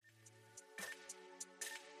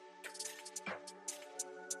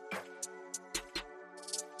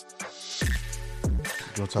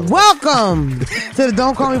Welcome to the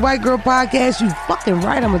Don't Call Me White Girl podcast. You fucking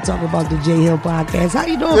right, I'm gonna talk about the J Hill podcast. How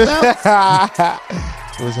you doing,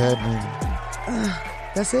 Phil? What's happening?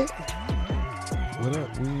 That's it. What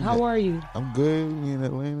up? How are you? I'm good. We in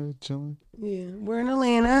Atlanta chilling. Yeah, we're in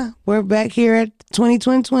Atlanta. We're back here at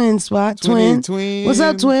 2020 Twin spot. Twin. What's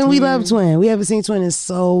up, Twin? We love Twin. We haven't seen Twin in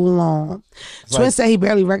so long. Twin said he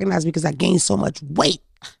barely recognized me because I gained so much weight.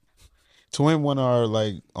 Twin one of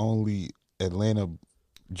our only Atlanta,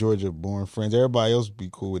 Georgia born friends. Everybody else be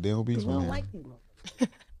cool with. They don't be We from don't here. like people.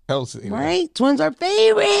 Right? Twins are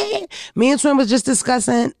favorite. Me and Twin was just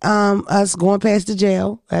discussing us going past the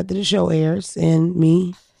jail after the show airs and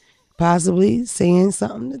me possibly saying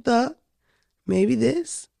something to Thug. Maybe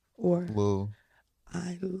this or Little,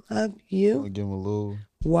 I love you. give him a little.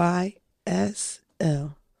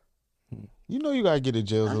 YSL. You know you gotta get a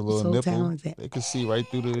jail with a I'm little so nipple. talented. They can see right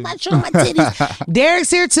through I'm the. not showing my titties. Derek's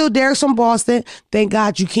here too. Derek's from Boston. Thank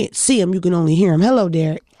God you can't see him. You can only hear him. Hello,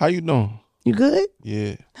 Derek. How you doing? You good?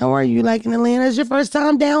 Yeah, How are you? Like in Atlanta? Is your first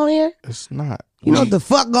time down here? it's not. You know what the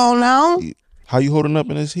fuck going on? How you holding up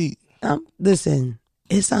in this heat? Listen,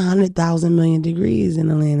 it's 100,000 million degrees in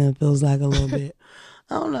Atlanta. It feels like a little bit.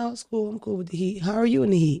 I don't know. It's cool. I'm cool with the heat. How are you in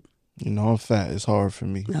the heat? You know I'm fat. It's hard for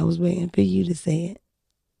me. I was waiting for you to say it.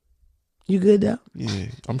 You good though? Yeah,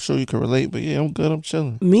 I'm sure you can relate, but yeah, I'm good. I'm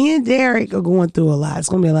chilling. Me and Derek are going through a lot. It's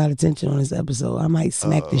going to be a lot of tension on this episode. I might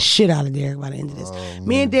smack the shit out of Derek by the end of this.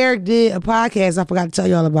 Me and Derek did a podcast I forgot to tell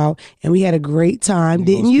y'all about, and we had a great time,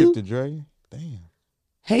 didn't you? The Dre? Damn.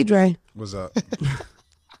 Hey, Dre. What's up?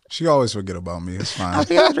 She always forget about me. It's I fine.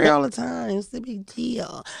 feel like Dre all the time. It's the big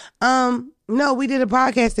deal. No, we did a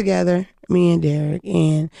podcast together, me and Derek,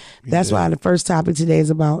 and that's why the first topic today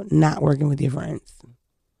is about not working with your friends.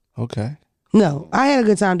 Okay. No, I had a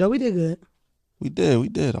good time though. We did good. We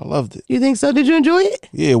did. I loved it. You think so? Did you enjoy it?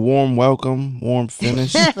 Yeah, warm welcome, warm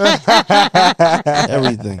finish.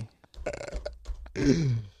 Everything.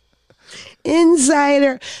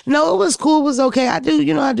 Insider. No, it was cool. It was okay. I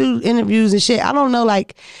do interviews and shit. I don't know, I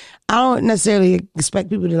don't necessarily expect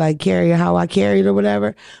people to carry how I carried or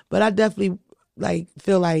whatever, but I definitely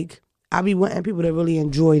feel like I be wanting people to really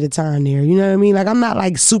enjoy the time there. You know what I mean? I'm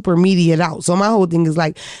not super mediated out. So my whole thing is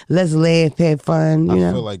let's laugh, have fun. You know?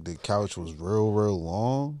 I feel like the couch was real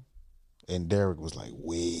long, and Derek was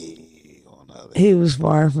way on the other. He was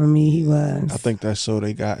far from me. He was. I think that's so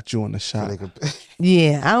they got you on the shot.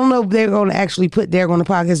 Yeah, I don't know if they're going to actually put Derek on the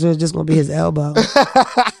podcast or it's just going to be his elbow.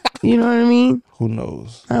 You know what I mean? Who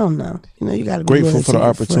knows? I don't know. You got to be Grateful willing for to the your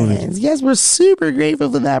opportunity. friends. Yes, we're super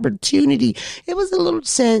grateful for the opportunity. It was a little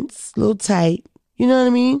tense, a little tight. You know what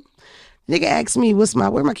I mean? Nigga asked me, where's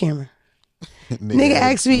my camera? Nigga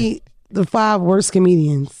asked me the 5 worst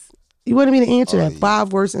comedians. He wanted me to answer that. Yeah.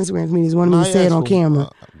 5 worst Instagram comedians. He wanted me to say it on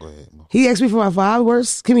camera. Go ahead. He asked me for my 5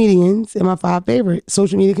 worst comedians and my 5 favorite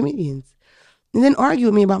social media comedians. And then argue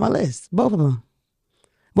with me about my list. Both of them.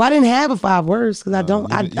 Well, I didn't have a 5 worst because I don't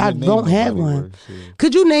have one. Worse, yeah.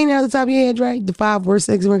 Could you name that at the top of your head, Dre? The 5 worst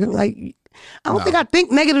sex I don't think I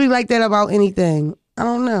think negatively like that about anything. I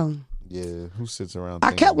don't know. Yeah, who sits around?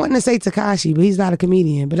 I kept wanting to say Tekashi, but he's not a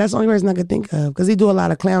comedian. But that's the only person I could think of because he do a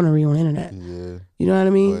lot of clownery on the internet. Yeah. You know what I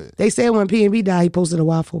mean? But they said when P&B died, he posted a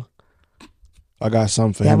waffle. I got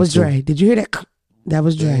something for him. That was too. Dre. Did you hear that? That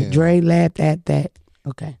was Dre. Damn. Dre laughed at that.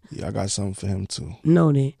 Okay. Yeah, I got something for him too.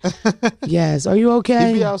 Noted. Yes. Are you he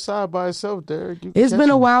okay? be outside by himself, Derek. You It's catch been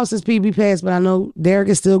a him. while since PB passed, but I know Derek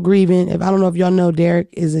is still grieving. If I don't know if y'all know, Derek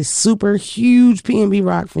is a super huge PNB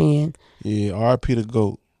Rock fan. Yeah, R.I.P. the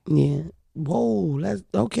GOAT. Yeah. Whoa, that's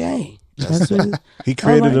okay. That's what He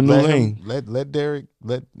created right. a new Let lane. him, let Derek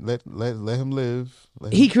let him live.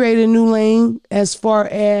 Let he him, created a new lane as far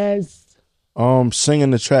as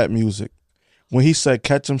Singing the trap music. When he said,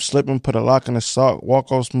 catch him slipping, put a lock in the sock, walk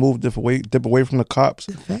off smooth, dip away from the cops,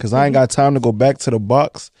 because I ain't got time to go back to the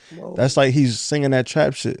box. Whoa. That's like he's singing that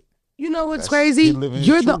trap shit. You know what's That's- crazy? he living his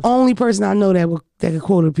You're the truth. only person I know that could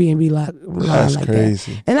quote a PNB line That's like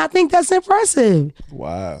crazy. that. And I think that's impressive.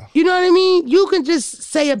 Wow. You know what I mean? You can just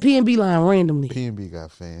say a PNB line randomly. PNB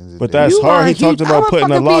got fans. But that's You hard. are He a huge- talked about I'm a putting a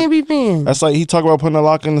fucking lock. PNB fan. That's like he talked about putting a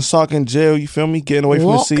lock in the sock in jail. You feel me? Getting away from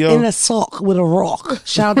Rock the CO. in a sock with a rock.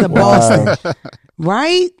 Shout out to Boston.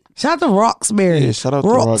 Right? Shout out to Roxbury. Yeah, shout out to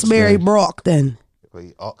Roxbury Roxbury. Brockton.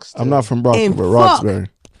 I'm not from Brockton, And but fuck. Roxbury.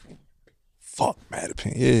 Fuck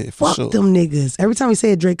Mattapan. Yeah, for Fuck sure. them niggas. Every time we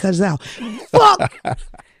say it, Drake cuts it out. Fuck,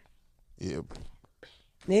 Yeah.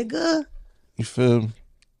 nigga. You feel me?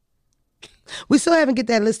 We still haven't get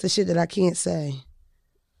that list of shit that I can't say.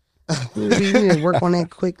 We need to work on that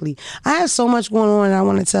quickly. I have so much going on that I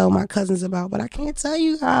want to tell my cousins about, but I can't tell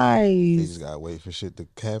you You guys. just gotta wait for shit to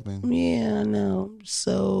happen. Yeah, I know.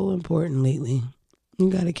 So important lately. You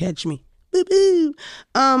gotta catch me. Boo-boo.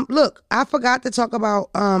 Look, I forgot to talk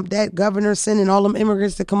about that governor sending all them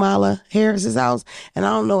immigrants to Kamala Harris's house, and I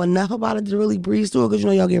don't know enough about it to really breeze through it because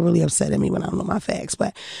y'all get really upset at me when I don't know my facts.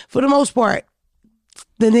 But for the most part,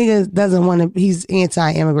 the nigga doesn't want to. He's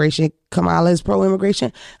anti-immigration. Kamala is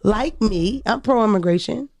pro-immigration. Like me, I'm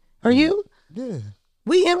pro-immigration. Are you? Yeah.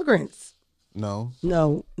 We immigrants. No.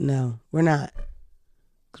 No, we're not.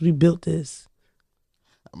 Because we built this.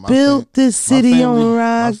 My Built this city on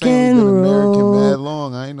rock and been American roll. mad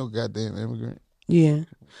long. I ain't no goddamn immigrant. Yeah.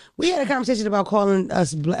 We had a conversation about calling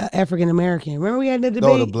us African American. Remember we had the debate?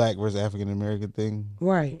 No, the black versus African American thing.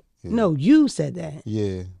 Right. Yeah. No, you said that.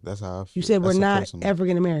 Yeah, that's how I feel. You said we're That's a not personal-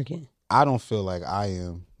 African American. I don't feel like I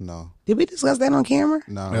am. No. Did we discuss that on camera?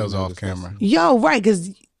 No. That was we never off discussed camera. it. Yo, right, because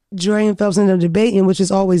Dre and Phelps ended up debating, which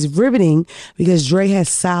is always riveting because Dre has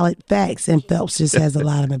solid facts and Phelps just has a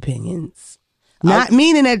lot of opinions. Not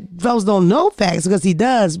meaning that Phelps don't know facts because he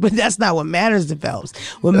does, but that's not what matters to Phelps.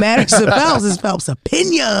 What matters to Phelps is Phelps'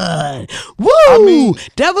 opinion. Woo! mean-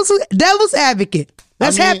 devil's advocate.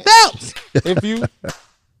 Let's I have mean- Phelps.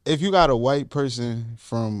 If you got a white person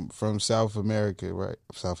from South America, right?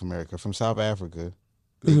 From South Africa,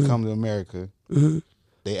 they Mm-hmm. come to America,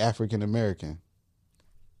 they African American.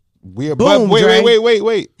 We are Boom, but Dre.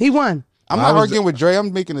 wait. He won. I'm I not was- arguing with Dre.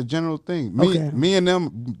 I'm making a general thing. Okay. Me and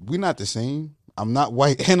them, we not the same. I'm not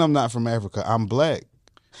white and I'm not from Africa. I'm black.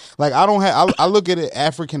 Like I don't have. I look at it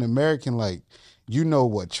African American. Like you know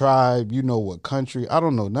what tribe, you know what country. I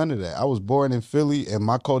don't know none of that. I was born in Philly and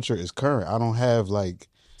my culture is current. I don't have like.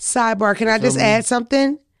 Sidebar, can I just me? add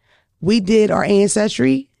something? We did our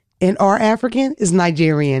ancestry and our African is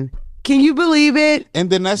Nigerian. Can you believe it? And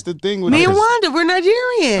then that's the thing with Me and this. Wanda, we're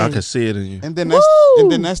Nigerian. I can see it in you. And then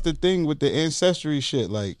Woo! that's the thing with the ancestry shit.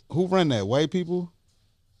 Like who run that? White people.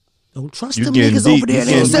 Don't trust You them getting niggas deep. over there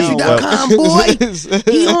You at getting deep. Ancestry.com,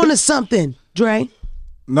 boy. He on to something, Dre.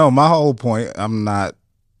 No, my whole point, I'm not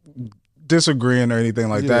disagreeing or anything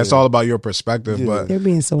like that. It's Yeah. all about your perspective. Yeah. But They're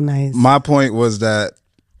being so nice. my point was that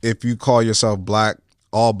if you call yourself black,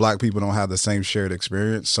 all black people don't have the same shared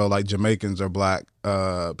experience. So like Jamaicans are black,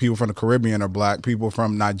 people from the Caribbean are black, people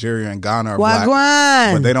from Nigeria and Ghana are black.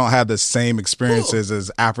 Wagwan. But they don't have the same experiences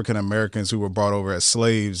as African Americans who were brought over as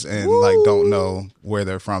slaves and like don't know where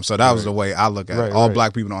they're from. So that was the way I look at Right, it. All right.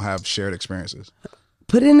 black people don't have shared experiences.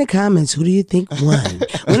 Put it in the comments. Who do you think won?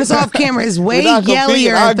 When it's off camera, it's way We're not competing.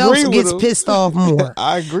 yellier I and Phelps agree with gets him. pissed off more.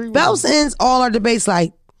 I agree with Phelps ends all our debates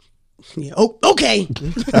like, yeah, oh, okay.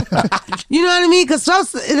 You know what I mean? Because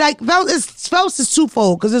Phelps is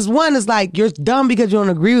twofold. Because this one is like, you're dumb because you don't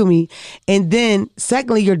agree with me. And then,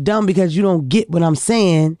 secondly, you're dumb because you don't get what I'm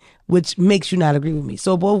saying, which makes you not agree with me.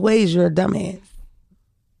 So both ways, you're a dumbass.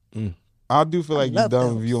 I do feel like you're love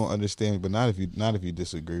dumb those. if you don't understand, but not if you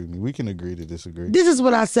disagree with me. We can agree to disagree. This is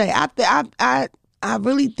what I say. I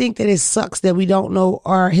really think that it sucks that we don't know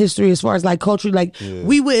our history as far as like culture. Like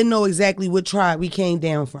we wouldn't know exactly what tribe we came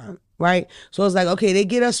down from, right? So it's like, okay, they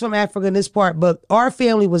get us from Africa in this part, but our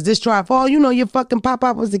family was this tribe. For all you know, your fucking pop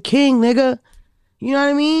was the king, nigga. You know what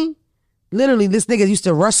I mean? Literally, this nigga used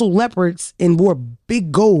to wrestle leopards and wore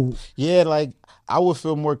big gold. Yeah, like I would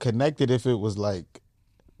feel more connected if it was like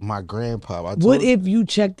my grandpa. What if you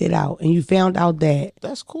checked it out and you found out that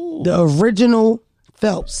That's cool. the original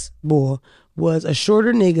Phelps boy was a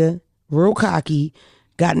shorter nigga, real cocky,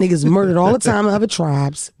 got niggas murdered all the time in other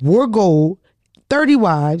tribes, wore gold, 30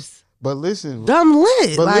 wives, But listen, dumb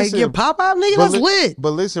lit. But Like listen, your pop-up nigga, that's lit.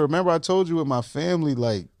 But listen, remember I told you with my family,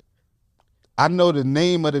 like I know the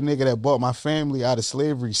name of the nigga that bought my family out of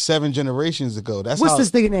slavery 7 generations ago. That's What's how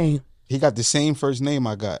this nigga name? he got the same first name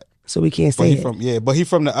I got. So we can't But say he it. but he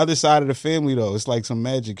from the other side of the family though. It's like some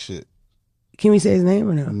magic shit. Can we say his name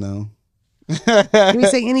or no? No. Can we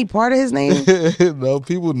say any part of his name? No,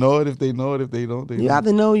 people know it if they know it. If they don't, they You don't.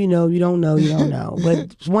 either know, you know. You don't know, you don't know.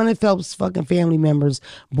 But one of Phelps' fucking family members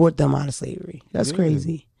brought them out of slavery. That's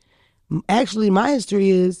crazy. Actually, my history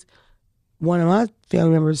is one of my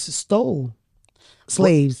family members stole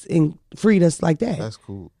slaves and freed us like that. That's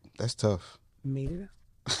cool. That's tough. Made it up.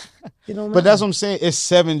 You don't know. But that's what I'm saying. It's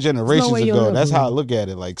 7 generations way you'll ago. know, That's bro. how I look at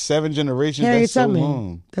it. Like 7 generations. Harriet That's so Tubman.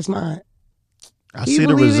 long. That's mine. I Can you see the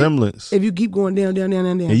believe it? resemblance. If you keep going down, down, down,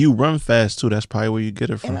 down, down. And you run fast too. That's probably where you get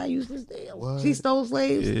it And from. I used to steal. She stole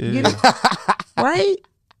slaves. Yeah. Get it? Right?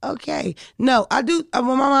 Okay. No, I do.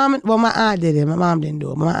 My aunt did it. My mom didn't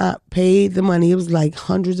do it. My aunt paid the money. It was like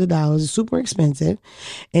hundreds of dollars. It's super expensive.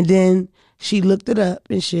 And then She looked it up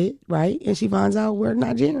and shit, right? And she finds out we're For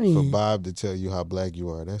Nigerian. Bob to tell you how black you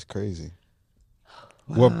are, that's crazy.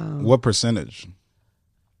 What percentage?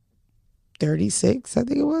 36, I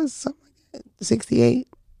think it was, something like that. 68.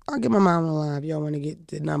 I'll get my mom on the line if y'all want to get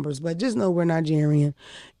the numbers, but just know we're Nigerian.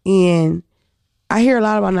 And I hear a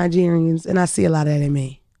lot about Nigerians, and I see a lot of that in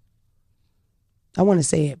me. I want to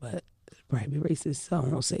say it, but it's probably be racist, so I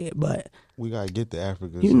don't say it, but We gotta get to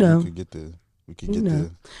Africa. You so know. we could get the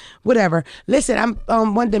whatever. Listen,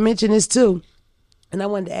 I'm wanted to mention this too, and I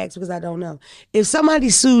wanted to ask because I don't know. If somebody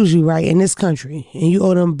sues you, right, in this country, and you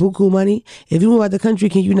owe them buku money, if you move out the country,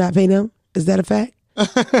 can you not pay them? Is that a fact?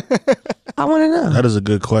 I want to know. That is a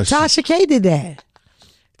good question. Tasha K did that.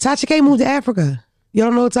 Tasha K moved to Africa. You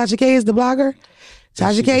don't know what Tasha K is, the blogger?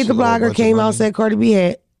 Tasha K, the she owe a bunch blogger, of came out, money? said Cardi B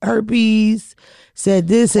had herpes, said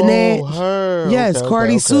this and that. her. Yes, Okay,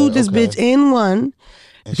 Cardi okay, sued this okay. bitch and won.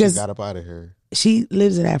 And because- she got up out of here. She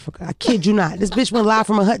lives in Africa. I kid you not. This bitch went live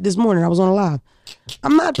from a hut this morning. I was on a live.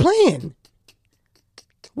 I'm not playing.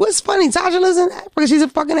 What's funny? Tasha lives in Africa. She's a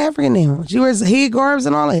fucking African now. She wears head garbs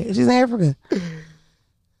and all that. She's in Africa.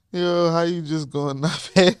 Yo, how you just going not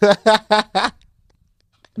pay?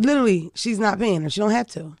 Literally, she's not paying her. She don't have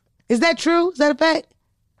to. Is that true? Is that a fact?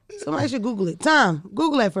 Somebody should Google it. Tom,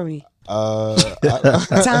 Google that for me.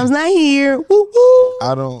 Tom's not here. Woo woo.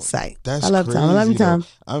 I don't. Sight. That's I love crazy, Tom. I love you, though. Tom.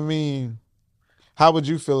 I mean, how would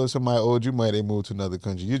you feel if somebody owed you money, they moved to another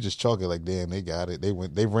country? You just chalk it like, damn, they got it.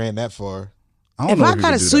 They ran that far. I don't If know I if you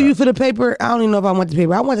gotta could do sue that. you for the paper, I don't even know if I want the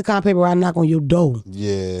paper. I want the kind of paper where I knock on your door.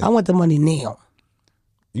 Yeah. I want the money now.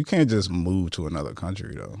 You can't just move to another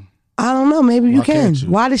country though. I don't know. Maybe you Why can. can't you?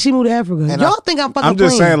 Why did she move to Africa? And Y'all think I'm fucking I'm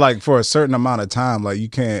just playing. saying, like for a certain amount of time, like you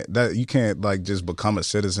can't like just become a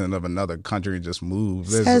citizen of another country and just move.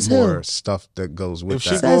 There's Says more who? stuff that goes with If she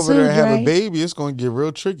that. go over there and have Dre. a baby, it's gonna get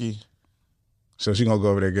real tricky. So she gonna go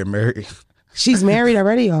over there and get married. She's married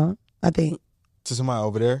already, y'all. I think. To somebody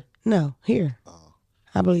over there. No, here.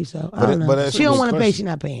 I believe so. I But don't it- know. but that's She a don't good want to pay. question. She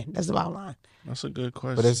not paying. That's the bottom line. That's a good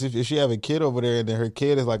question. But as if she have a kid over there and then her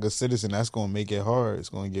kid is like a citizen, that's gonna make it hard. It's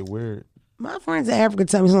gonna get weird. My friends in Africa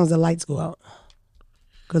tell me sometimes the lights go out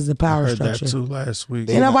because of the I power heard structure. that too last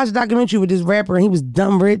week. And I watched a documentary with this rapper, and he was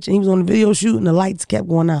dumb rich, and he was on the video shoot, and the lights kept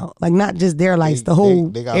going out. Like not just their lights, the whole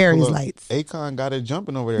gotta area's pull up- lights. Akon got it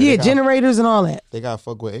jumping over there. Yeah, They got- generators and all that. They got to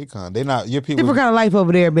fuck with Akon. They not your people. Different kind of life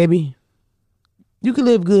over there, baby. You can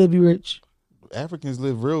live good, be rich. Africans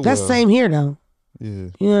live real That's well. the same here, though. Yeah.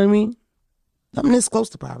 You know what I mean? I'm this close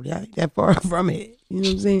to poverty. I ain't that far from it. You know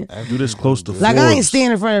what I'm saying? You this close to Like I ain't Forbes.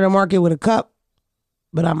 standing in front of the market with a cup,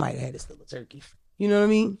 but I might have this little turkey. You know what I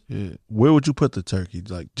mean? Yeah. Where would you put the turkey?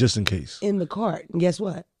 Like just in case. In the cart. And guess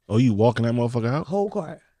what? Oh, you walking that motherfucker out? Whole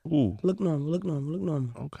cart. Ooh. Look normal, look normal, look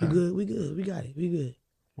normal. Okay. We good, we good, we got it, we good.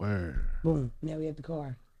 Word. Boom. Now we have the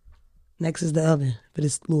car. Next is the oven for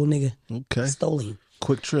this little nigga. Okay. Stolen.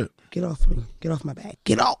 Quick trip. Get off me. Get off my back.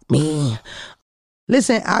 Get off me.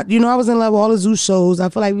 Listen, I was in love with all the Zeus shows. I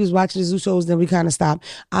feel like we was watching the Zeus shows, then we kind of stopped.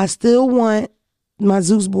 I still want my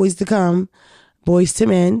Zeus boys to come. Boys to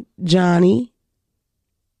Men, Johnny.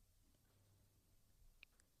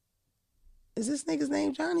 Is this nigga's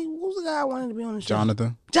name Johnny? Who's the guy I wanted to be on the show?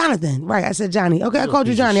 Jonathan. Jonathan. Right, I said Johnny. Okay, I You're a called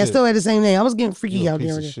you piece of Johnny. I shit. still had the same name. I was getting freaky You a out piece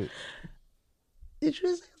there. of shit. Did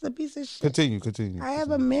you say it's a piece of shit? Continue. I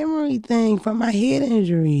have a memory thing from my head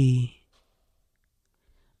injury.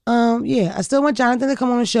 Yeah, I still want Jonathan to come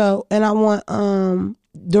on the show, and I want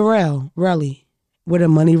Darrell Relly. Where the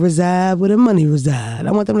money reside, where the money reside.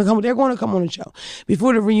 I want them to come. They're going to come on the show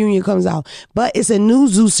before the reunion comes out. But it's a new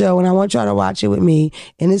Zeus show, and I want y'all to watch it with me.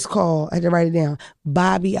 And it's called, I had to write it down,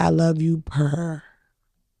 Bobby, I Love You Per.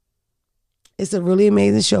 It's a really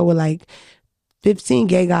amazing show with like 15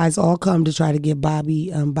 gay guys all come to try to get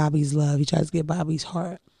Bobby, Bobby's love. He tries to get Bobby's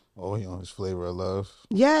heart. Oh, he on his flavor of love.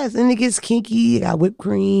 Yes, and it gets kinky. They got whipped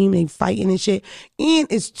cream. They fighting and shit. And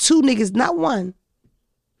it's two niggas, not one.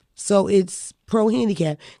 So it's pro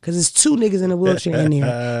handicap because it's two niggas in a wheelchair in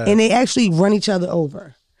there. And they actually run each other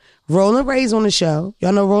over. Roland Ray's on the show.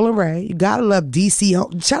 Y'all know Roland Ray. You gotta love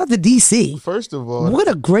DC. Shout out to DC. First of all, What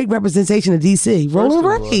a great representation of DC. first Roland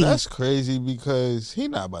of all, Ray. that's crazy because he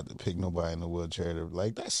not about to pick nobody in a wheelchair.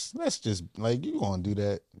 Like that's just like you gonna do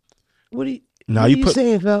that. What are you, Now what you are you put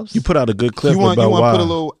saying, Phelps? you put out a good clip You want about why. to put a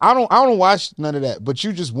little. I don't watch none of that. But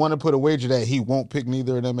you just want to put a wager that he won't pick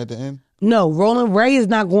neither of them at the end. No, Roland Ray is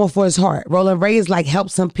not going for his heart. Roland Ray is like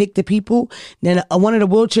helps him pick the people. Then one of the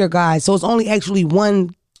wheelchair guys. So it's only actually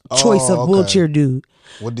one choice of okay. wheelchair dude.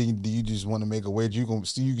 What do you just want to make a wager? You can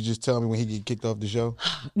just tell me when he get kicked off the show.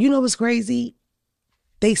 You know what's crazy?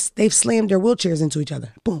 They've slammed their wheelchairs into each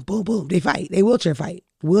other. Boom, boom, boom. They fight. They wheelchair fight.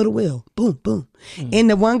 Will to will. Boom, boom. And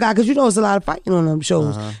the one guy, because you know it's a lot of fighting on them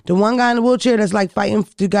shows. The one guy in the wheelchair that's like fighting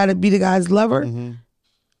to gotta be the guy's lover.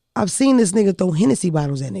 I've seen this nigga throw Hennessy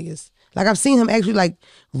bottles at niggas. Like I've seen him actually like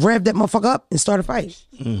rev that motherfucker up and start a fight.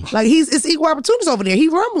 Like it's equal opportunities over there. He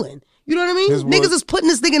rumbling. You know what I mean? Niggas is putting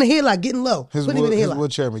this nigga in the headlock, getting low. His putting him in the headlock.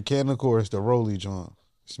 wheelchair mechanical or it's the rolly joint?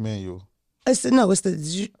 It's manual. It's the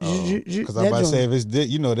Because I'm about to say if it's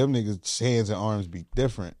you know them niggas hands and arms be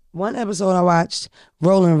different. One episode I watched,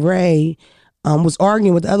 Roland Ray was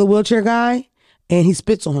arguing with the other wheelchair guy, and he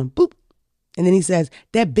spits on him. Boop. And then he says,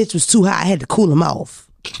 that bitch was too hot. I had to cool him off.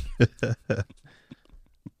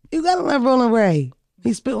 You gotta love Roland Ray.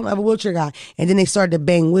 He spit on the other wheelchair guy. And then they started to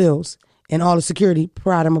bang wheels, and all the security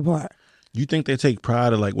pried him apart. You think they take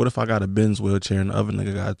pride of like, what if I got a Benz wheelchair and the other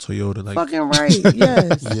nigga got a Toyota? Like, Fucking right.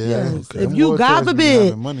 Yes. Yes. Okay. If you, God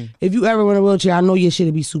forbid, money. if you ever in a wheelchair, I know your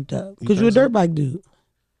shit'll be souped up. Because you're a dirt bike dude.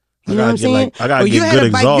 You know what I'm saying? I gotta or you get had good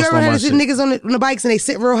a bike. exhaust You ever on had my to see shit. niggas on the bikes and they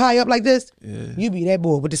sit real high up like this? Yeah. You be that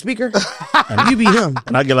boy with the speaker. You be him.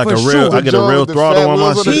 And I get like For a real, sure. I get a real The throttle fat on my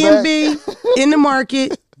wheels on the shit. back. B in the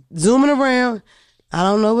market, zooming around. I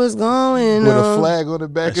don't know what's going With a on. flag on the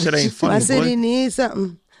back That of shit the ain't funny. My city boy. needs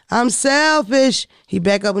something. I'm selfish. He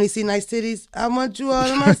back up when he see nice titties. I want you all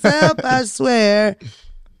to myself, I swear.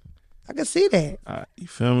 I can see that. You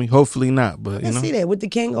feel me? Hopefully not, but I you can know, see that with the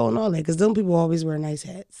Kango and all that. Because them people always wear nice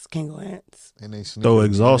hats, Kango hats. And they Throw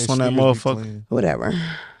exhaust on that motherfucker. motherfucker. Whatever.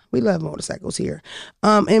 We love motorcycles here.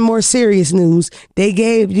 In more serious news, they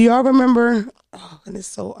gave, do y'all remember, oh, and it's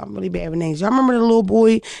so, I'm really bad with names. Y'all remember the little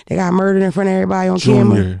boy that got murdered in front of everybody on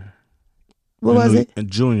camera? Junior. What was it?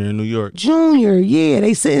 Junior in New York. Junior, yeah.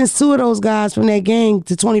 They sentenced two of those guys from that gang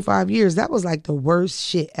to 25 years. That was like the worst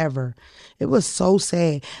shit ever. It was so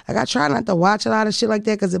sad. Like I try not to watch a lot of shit like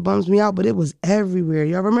that because it bums me out, but it was everywhere.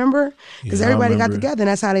 Y'all remember? Because Yeah, I everybody got remember. together and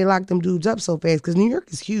that's how they locked them dudes up so fast because New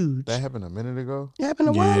York is huge. That happened a minute ago. It happened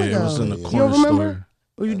a while Yeah, ago. it was in the You corner don't remember? store.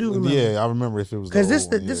 Or you do remember? Yeah, I remember if it was Because the this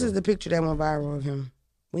old one, this yeah. is the picture that went viral of him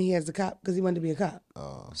when he has the cop because he wanted to be a cop.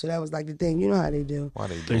 So that was like the thing. You know how they do. Why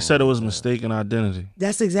They doing said it was that? mistaken identity.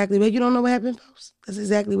 That's exactly what you don't know what happened, folks. That's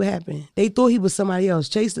exactly what happened. They thought he was somebody else.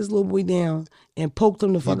 Chased this little boy down and poked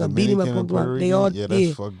him the He fuck up, beat him up, Dominican and poked him Puerto up. They all Rican? Yeah,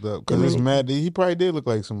 that's fucked up. Because it's Dominican. mad. He probably did look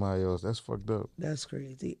like somebody else. That's fucked up. That's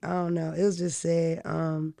crazy. I don't know. It was just sad.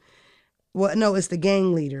 Well, no, it's the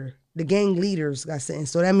gang leader. The gang leaders got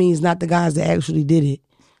sentenced. So that means not the guys that actually did it.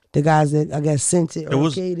 The guys that I guess sent it or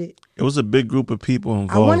okayed it. It was a big group of people I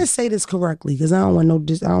involved. want to say this correctly because I don't want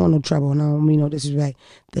no trouble and I don't mean no disrespect.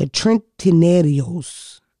 The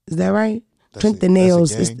Trentenarios. Is that right? That's a Trentenarios.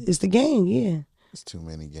 gang? It's the gang, yeah. It's too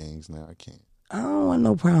many gangs now. I can't. I don't want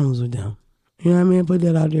no problems with them. You know what I mean? Put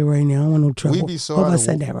that out there right now. I don't want no trouble. We be so Hope I out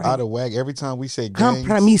said that right. of whack every time we say gangs.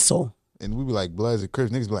 Compromiso. And we be like Bloods and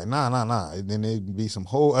Crips. Niggas be like, nah. And then it be some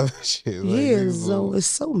whole other shit. Like, Yeah, niggas so be- it's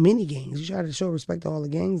so many gangs. You try to show respect to all the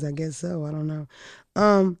gangs, I guess so. I don't know.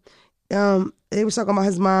 They was talking about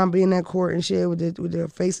his mom being at court and shit with their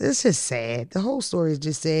face. It's just sad. The whole story is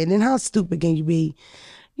just sad. And how stupid can you be?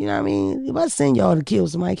 You know what I mean? If I send y'all to kill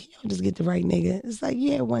somebody, can y'all just get the right nigga? It's like,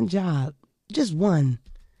 yeah, one job. Just one.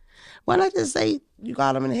 Why not just say you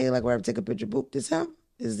got him in the head like wherever, take a picture, boop, this him?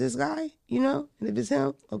 Is this guy? You know? And if it's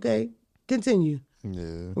him, okay, continue.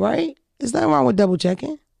 Yeah. Right? There's nothing wrong with double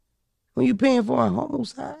checking. When you paying for a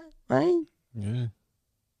homicide, right? Yeah.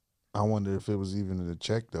 I wonder if it was even in the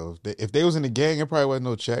check though. If they was in the gang, it probably wasn't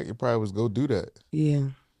no check. It probably was go do that. Yeah.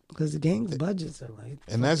 Because the gang's budgets are like.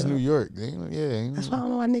 And that's fucked New up. York. They ain't- yeah. ain't- That's why I don't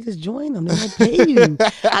know why niggas join them. They don't pay you.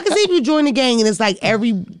 I can see if you join the gang and it's like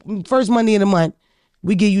every first Monday of the month,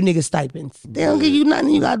 we give you niggas stipends. They don't give you nothing.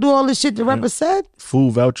 You got to do all this shit to represent.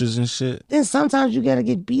 Food vouchers and shit. Then sometimes you got to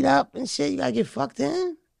get beat up and shit. You got to get fucked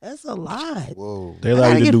in. That's a lot. Whoa. They I allow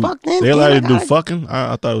gotta you to get do. fucked in, They allow and I you to do gotta- fucking.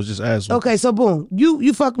 I thought it was just ass. Okay, so boom.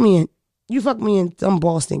 You fuck me in. You fuck me in some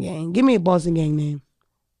Boston gang. Give me a Boston gang name.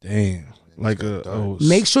 Damn. Like a. Oh,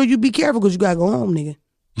 Make sure you be careful because you got to go home, nigga.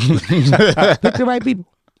 Pick the right people.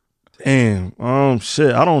 Damn.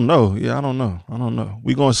 Shit. I don't know. Yeah, I don't know.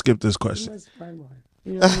 We gonna skip this question.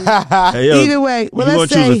 You know what I mean? Hey, yo, Either way, well, you gonna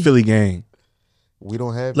let's choose say a Philly gang? We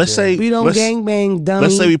don't have Let's gang. say we don't let's, gang bang dummy.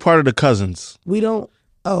 Let's say we part of the cousins. We don't.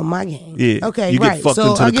 Oh, my gang. Yeah, Okay, you get right. fucked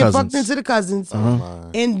So into I the get cousins. fucked into the cousins,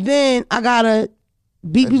 Mine. and then I gotta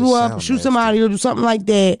beat That people just up, sound shoot nasty. somebody, or do something like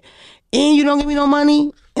that. And you don't give me no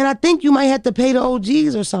money, and I think you might have to pay the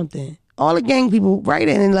OGs or something. All the gang people, write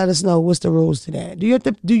in and let us know what's the rules to that. Do you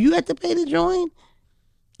have to pay to join?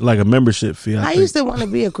 Like a membership fee. I I think. used to want to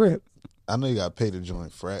be a Crip. I know you got to pay to join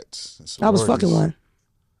frats. and I was sororities. fucking one.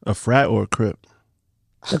 A frat or a crip.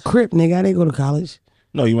 A Crip, nigga. I didn't go to college.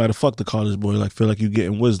 No, you might have fucked the college boy. Like feel like you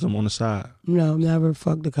getting wisdom on the side. No, never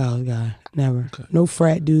fucked the college guy. Never. No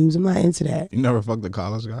frat dudes. I'm not into that. You never fucked a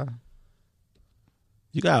college guy?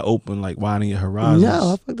 You got to open like widening your horizons.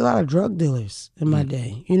 No, I fucked a lot of drug dealers in my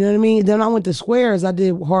day. You know what I mean? Then I went to Squares. I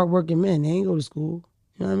did hardworking men. They ain't go to school.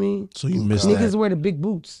 You know what I mean? So you missed Niggas that. wear the big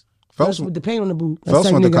boots. Phelps, With the paint on the boot. Phelps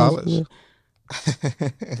That's went to nigga I was-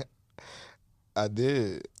 college. I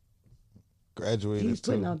did. Graduated. He's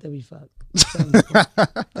putting too. out that we fuck.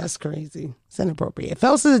 That's crazy. It's inappropriate.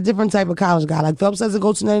 Phelps is a different type of college guy. Like Phelps doesn't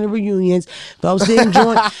go to none of the reunions. Phelps didn't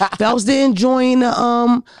join. Phelps didn't join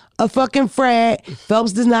a fucking frat.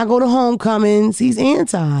 Phelps does not go to homecomings. He's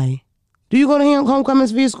anti. Do you go to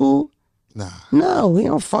homecomings for your school? Nah. No, he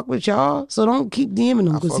don't fuck with y'all. So don't keep DMing him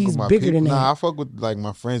I because fuck he's with my bigger people. than that. Nah, I fuck with like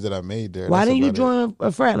my friends that I made there. Why That's didn't you about join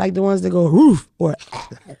a frat like the ones that go roof or?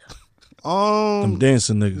 it. Them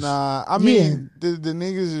dancing niggas. Nah, I mean the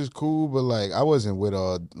niggas is cool, but like I wasn't with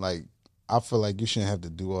all like I feel like you shouldn't have to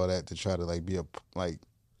do all that to try to like be a like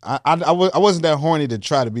I wasn't that horny to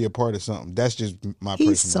try to be a part of something. That's just my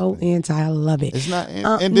He's personal so thing. anti. I love it. It's not, and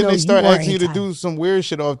then no, they start you are asking you to anti. do some weird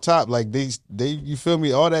shit off top, like they you feel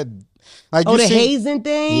me, all that, like Oh, you the see, hazing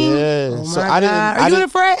thing. Yeah. Oh my So God. I didn't- Are I you in a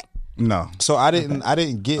didn't- frat? No. So I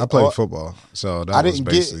didn't get I played all- football, so that I was didn't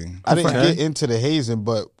basically. get into the hazing,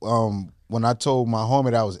 but when I told my homie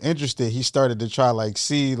that I was interested, he started to try like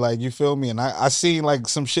see like you feel me, and I seen like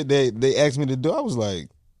some shit that they asked me to do. I was like,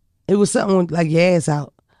 It was something with, like your ass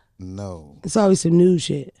out. no, It's always some new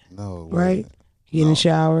shit, no, right? Get in the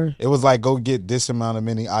shower. It was like go get this amount of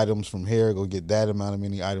many items from here, go get that amount of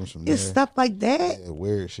many items from there. It's stuff like that. Yeah,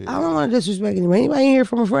 weird shit. I don't want to disrespect anyone. Anybody in here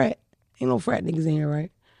from a frat? Ain't no frat niggas in here,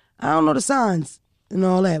 right? I don't know the signs and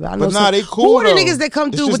all that, but I know But nah, some. they cool, Who are the though. niggas that come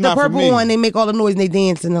It's through just with the not for purple me. one? They make all the noise and they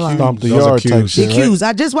dance in the line. Stomp the Those are yard type cues. shit. The right? cues.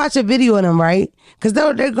 I just watched a video of them, right? Because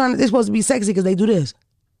they're supposed to be sexy because they do this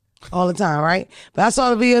all the time, right? But I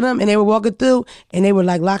saw the video of them and they were walking through and they were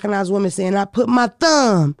like locking eyes women saying, "I put my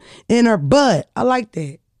thumb in her butt." I like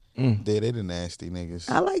that. They the nasty niggas.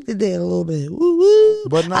 I liked it there a little bit. Woo woo.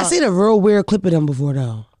 But nah- I seen a real weird clip of them before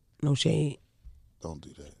though. No shade. Don't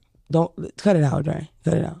do that. Don't cut it out, Dre.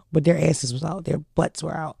 Cut it out. But their asses was out. Their butts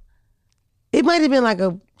were out. It might have been like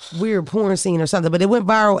a weird porn scene or something, but it went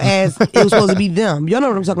viral as it was supposed to be them. Y'all know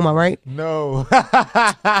what I'm talking about, right? No.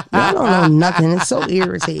 Y'all don't know nothing. It's so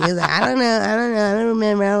irritating. It's like, I don't know. I don't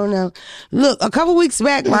remember. I don't know. Look, a couple weeks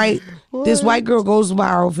back, right? This white girl goes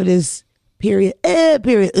viral for this period,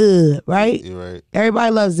 right? You're right.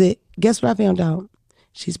 Everybody loves it. Guess what I found out?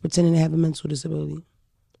 She's pretending to have a mental disability.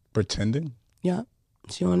 Pretending? Yeah.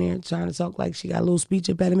 She on there trying to talk like she got a little speech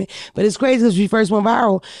impediment. But it's crazy because she first went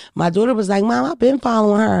viral. My daughter was like, "Mom, I've been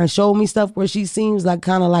following her," and showed me stuff where she seems like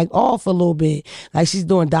kind of like off a little bit. Like she's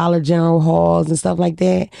doing Dollar General hauls and stuff like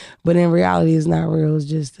that. But in reality, it's not real. It's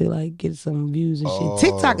just to like get some views and shit.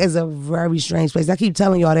 TikTok is a very strange place. I keep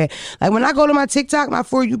telling y'all that. Like when I go to my TikTok, my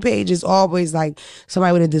For You page is always like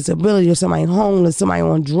somebody with a disability or somebody homeless, somebody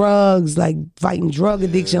on drugs, like fighting drug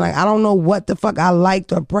addiction. Like I don't know what the fuck I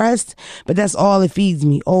liked or pressed, but that's all it feeds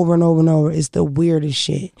me over and over and over. It's the weirdest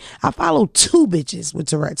shit. I follow 2 bitches with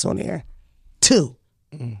Tourette's on there. 2.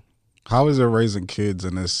 How is it raising kids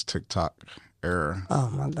in this TikTok era? Oh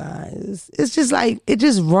my God. It's just like, it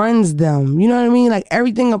just runs them. You know what I mean? Like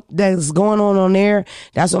everything that's going on there,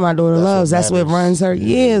 that's what my daughter loves. That's what matters. runs her.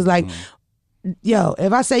 Yeah, it's like, yo,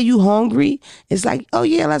 if I say you hungry, it's like, oh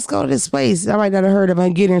yeah, let's go to this place. I might not have heard of her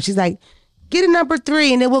and get her. And she's like, get a number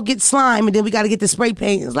 3 and then we'll get slime and then we got to get the spray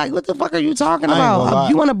paint. It's like, what the fuck are you talking I ain't gonna about? lie.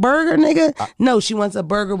 You want a burger, nigga? No, she wants a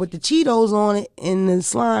burger with the Cheetos on it and the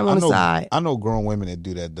slime on the side. I know grown women that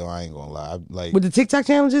do that though. I ain't gonna lie. Like, With the TikTok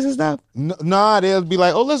challenges and stuff? nah, they'll be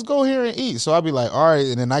like, "Oh, let's go here and eat." So I'll be like, "All right,"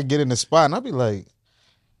 and then I get in the spot and I'll be like,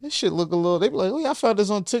 "This shit look a little." They be like, "Oh, yeah, I found this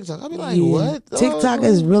on TikTok." I'll be like, Yeah. "What?" TikTok Oh.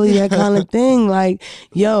 is really that kind of thing. Like,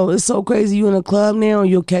 yo, it's so crazy. You in a club now and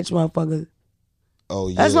you'll catch motherfuckers. Oh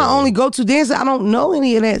yeah, That's my only go-to dancer. I don't know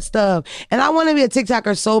any of that stuff. And I want to be a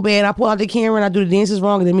TikToker so bad. I pull out the camera and I do the dances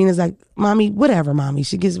wrong. And then Mina's like, "Mommy, whatever, mommy."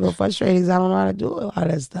 She gets real frustrated because I don't know how to do a lot of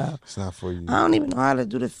that stuff. It's not for you. I don't even know how to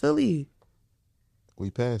do the Philly.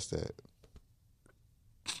 We passed that.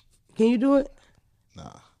 Can you do it?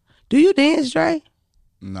 Nah. Do you dance, Dre?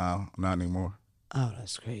 No, not anymore. Oh,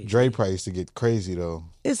 that's crazy. Dre probably used to get crazy though.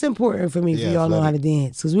 It's important for me for Yeah, y'all know how to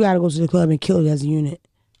dance because we got to go to the club and kill it as a unit.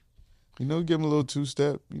 You know, give him a little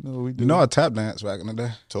 2-step. You know, we do. You know, I tap dance back in the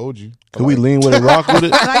day. told you. Could we lean with it, rock with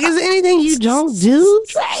it? Like, is there anything you don't do,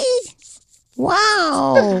 Dre?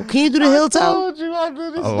 Wow. Can you do the heel toe? you I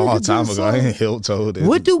did this A long time ago, I ain't heel toed.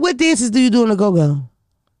 What dances do you do in the go-go?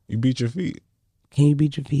 You beat your feet. Can you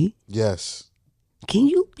beat your feet? Yes. Can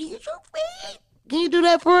you beat your feet? Can you do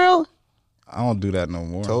that for real? I don't do that no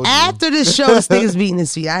more. Told you. After this show, this nigga's beating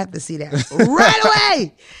his feet. I have to see that right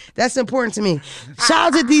away. That's important to me.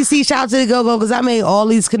 Shout out to DC. Shout out to the Go-Go because I made all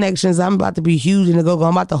these connections. I'm about to be huge in the Go-Go.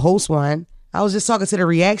 I'm about to host one. I was just talking to the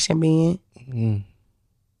reaction man.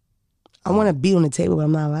 I want to be on the table, but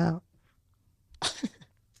I'm not allowed.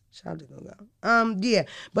 Shout out to Go-Go. Yeah.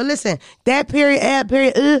 But listen, that period, ad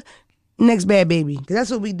period, next bad baby. Because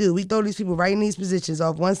that's what we do. We throw these people right in these positions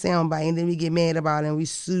off one soundbite and then we get mad about it and we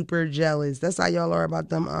super jealous. That's how y'all are about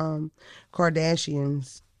them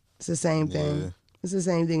Kardashians. It's the same thing. Yeah. It's the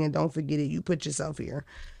same thing and don't forget it. You put yourself here.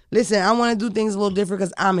 Listen, I want to do things a little different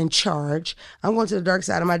because I'm in charge. I'm going to the dark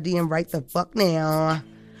side of my DM right the fuck now.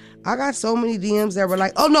 I got so many DMs that were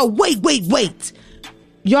like, oh no, wait.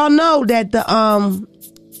 Y'all know that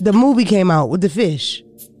the movie came out with the fish.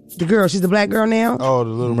 The girl, she's the black girl now. Oh, the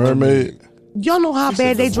Little Mermaid. Y'all know how She said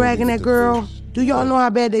bad they the dragging movie that with the girl? fish. Do y'all know how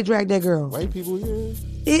bad they drag that girl? White people, yeah.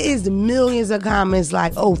 It is millions of comments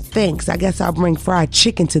like, oh, thanks. I guess I'll bring fried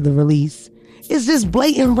chicken to the release. It's just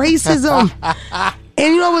blatant racism.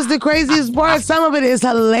 And you know what's the craziest part? Some of it is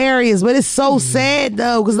hilarious, but it's so sad,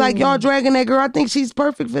 though. Because, like, y'all dragging that girl. I think she's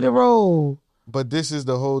perfect for the role. But this is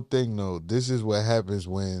the whole thing, though. This is what happens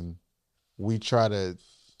when we try to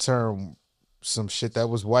turn some shit that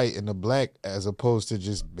was white into black as opposed to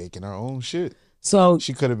just making our own shit. So,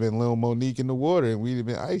 She could have been Lil Monique in the water and we'd have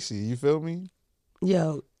been icy. You feel me?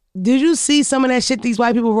 yo, did you see some of that shit these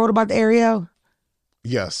white people wrote about the Ariel?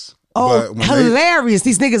 Yes. Oh, But when hilarious.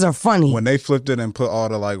 These niggas are funny. when they flipped it and put all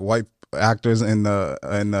the like white actors in the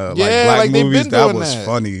like Yeah, black like they movies, been that doing was that.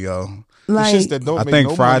 funny, yo. It's like, just that don't I make think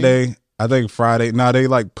no Friday. money. I think Friday. Now they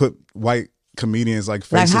like put white comedians like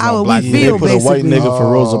Like, faces how on would black we They feel, people. put a white basically. nigga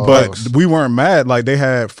for Rosa But Parks. we weren't mad. Like they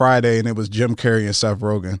had Friday and it was Jim Carrey and Seth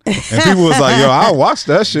Rogen, and people was like, "Yo, I watched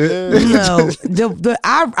that shit." No,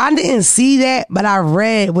 I didn't see that, but I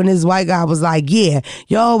read when this white guy was like, yeah,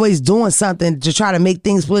 you're always doing something to try to make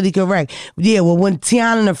things politically correct. Yeah, well, when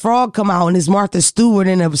Tiana and the Frog come out and it's Martha Stewart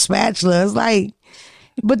and a spatula, it's like,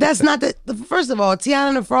 but that's not the, first of all, Tiana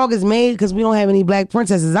and the Frog is made because we don't have any black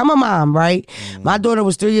princesses. I'm a mom, right? My daughter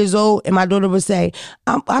was 3 years old and my daughter would say,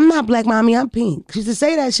 I'm not black, mommy, I'm pink. She used to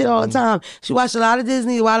say that shit all the time. She watched a lot of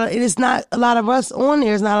Disney, and it's not a lot of us on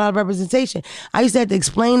there. It's not a lot of representation. I used to have to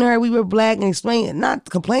explain to her we were black and explain, not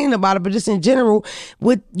complaining about it, but just in general,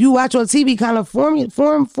 what you watch on TV kind of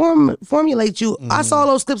formulate you. I saw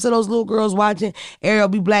those clips of those little girls watching Ariel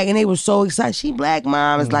be black and they were so excited. She black,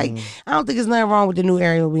 mom. It's like, I don't think there's nothing wrong with the new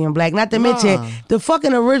Ariel being black. Not to mention, the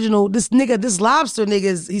fucking original, this lobster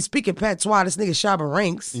nigga, he's speaking patois. This nigga shopping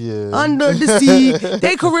ranks. Yeah. Under the sea.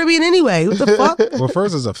 They Caribbean anyway. What the fuck? Well,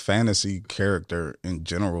 first is a fantasy character in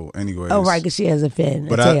general, anyways. Oh, right, because she has a fin.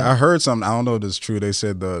 But I heard something. I don't know if it's true. They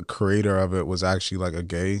said the creator of it was actually like a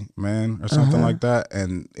gay man or something like that,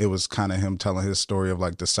 and it was kind of him telling his story of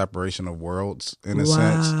like the separation of worlds in a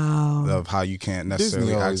sense of how you can't necessarily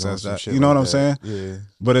Disney always on access some that. shit You know like what I'm saying? that. Yeah.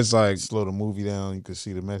 But it's like Slow the movie down. You could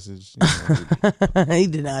see the message. You know, He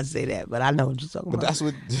did not say that, but I know what you're talking but about. that's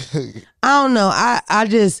what. I don't know. I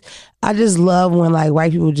just love when like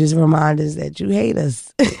white people just remind us that you hate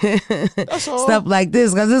us. That's all. Stuff like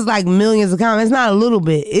this, because it's like millions of comments. It's not a little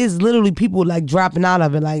bit. It's literally people like dropping out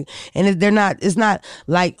of it. Like, and it's not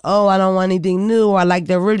like, oh, I don't want anything new or I like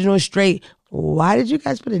the original straight. Why did you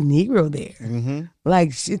guys put a Negro there? Mm-hmm. Like,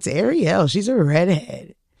 it's Ariel. She's a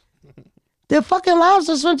redhead. The fucking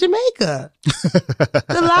lobster's from Jamaica.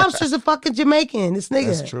 The lobster's a fucking Jamaican. This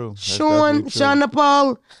nigga. That's true. That's Sean definitely true.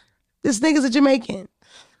 Nepal. This nigga's a Jamaican.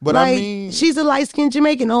 But like, I mean, she's a light skinned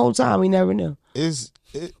Jamaican the whole time. We never knew. it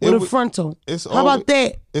With a would- frontal. it's How about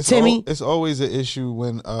that, Timmy? It's always an issue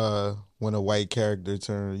when a white character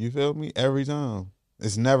turns. You feel me? Every time.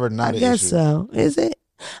 It's never not I an guess issue. so. Is it?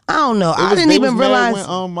 I don't know. I They didn't even was mad realize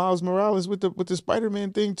when Miles Morales with the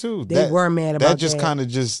Spider-Man thing too. they were mad about that. Just that. kind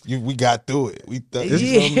of we got through it. Yeah,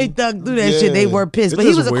 he thugged through that shit. They Yeah. were pissed. It's But he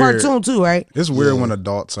just was a weird. cartoon too, right? it's weird Yeah. when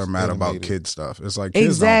adults are mad about Animated. kid stuff. It's like kids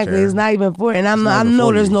Exactly. Don't care. It's not even for it. And I not even know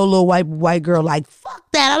for there's you. no little white girl like, fuck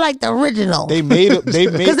that. I like the original. They made it. They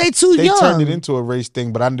made 'Cause they too They turned young. it into a race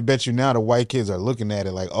thing. But I bet you now the white kids are looking at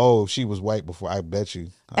it like, oh, she was white before. I bet you.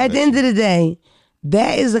 At the end of the day,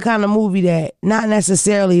 that is the kind of movie that not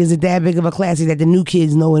necessarily is it that big of a classic that the new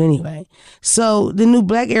kids know it anyway. So the new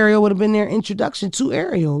Black Ariel would have been their introduction to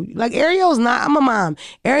Ariel. Like Ariel's not, I'm a mom.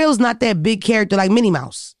 Ariel's not that big character like Minnie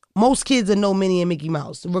Mouse. Most kids will know Minnie and Mickey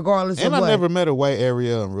Mouse, regardless And of I what. never met a white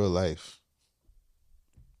Ariel in real life.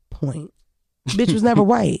 Point. Bitch was never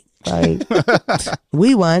white. Like,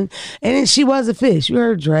 we won. And then she was a fish. You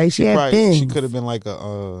heard Dre. She had fins. She could have been like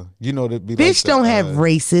a, that'd be fish like don't have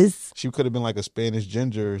races. She could have been like a Spanish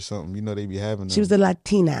ginger or something. You know, they be having them. She was a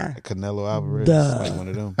Latina. Canelo Alvarez. Duh. Like one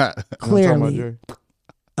of them. Clearly.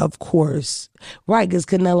 Of course. Right, because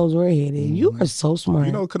Canelo's redheaded. Mm-hmm. You are so smart.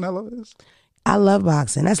 You know what Canelo is? I love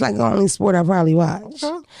boxing. That's like the only sport I probably watch.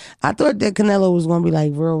 Okay. I thought that Canelo was going to be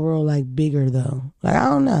like real, like bigger though. Like, I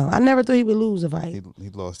don't know. I never thought he would lose a fight. He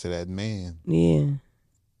lost to that man. Yeah.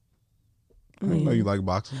 I know you like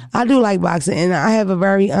boxing. I do like boxing, and I have a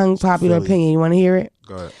very unpopular Philly. opinion. You want to hear it?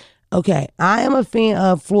 Go ahead. Okay, I am a fan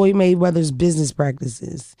of Floyd Mayweather's business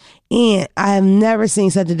practices, and I have never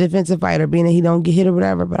seen such a defensive fighter, being that he don't get hit or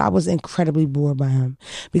whatever, but I was incredibly bored by him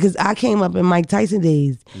because I came up in Mike Tyson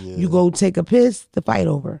days. Yeah. You go take a piss, the fight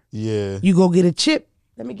over. Yeah. You go get a chip,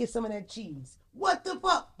 let me get some of that cheese. What the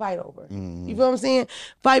fuck? Fight over. Mm-hmm. You feel what I'm saying?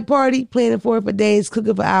 Fight party, planning for it for days,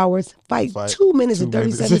 cooking for hours. Fight 2 minutes and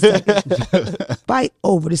 37 seconds. Fight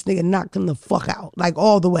over. This nigga knocked him the fuck out, like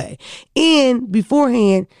all the way. And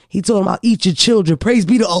beforehand, he told him, I'll eat your children. Praise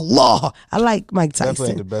be to Allah. I like Mike Tyson.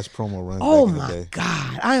 Definitely the best promo run. Oh back in my the day.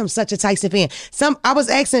 God. I am such a Tyson fan. I was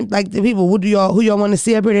asking like the people, who y'all want to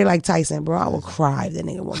see up here? They like Tyson, bro. I would cry if that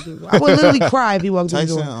nigga walked through the door. I would literally cry if he walked through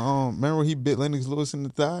the Tyson, door. remember he bit Lennox Lewis in the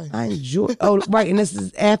thigh? I enjoy. Oh, right. And this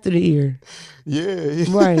is after the ear. Yeah.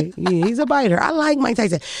 Right. Yeah, he's a biter. I like Mike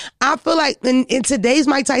Tyson. I feel like in today's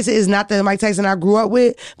Mike Tyson is not the Mike Tyson I grew up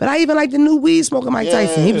with, but I even like the new weed smoking Mike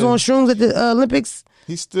Tyson. He was on shrooms at the Olympics.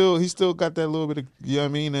 He still got that little bit of, you know what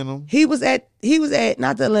I mean, in him. He was at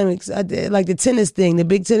not the Olympics, like the tennis thing, the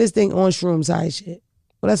big tennis thing on shrooms high shit.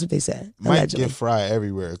 Well, that's what they said. Might Allegedly. get fried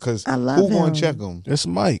everywhere because I love who going him. to check him? It's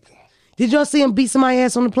Mike. Did y'all see him beat somebody's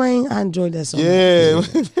ass on the plane? I enjoyed that so much. Yeah.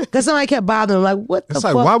 Because somebody kept bothering him, like, what the It's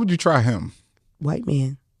fuck? like, why would you try him? White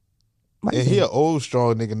man. White And man. he an old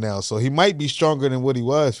strong nigga now, so he might be stronger than what he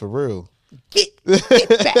was for real. Get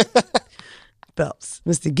back. Phelps,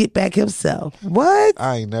 Mr. Get Back himself. What?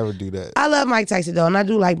 I ain't never do that. I love Mike Tyson though, and I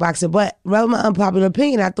do like boxing. But rather my unpopular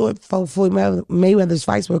opinion, I thought Floyd Mayweather's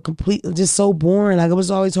fights were just so boring. Like it was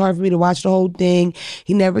always hard for me to watch the whole thing.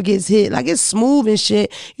 He never gets hit. Like it's smooth and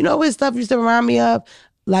shit. You know what stuff used to remind me of?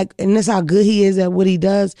 Like, and that's how good he is at what he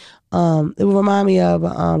does. It would remind me of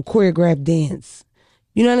choreographed dance.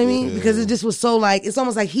 You know what I mean? Because it just was so like, it's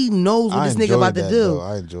almost like he knows what this nigga about to do.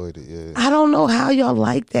 I enjoyed it, yeah. I don't know how y'all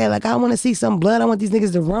like that. Like, I want to see some blood. I want these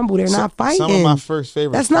niggas to rumble. They're not fighting. Some of my first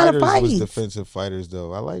favorite That's not a fighters was fight. defensive fighters,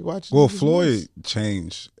 though. I like watching. Well, these Floyd movies.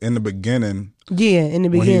 changed in the beginning. Yeah, in the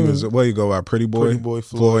When beginning. he was, where you go by Pretty Boy? Pretty Boy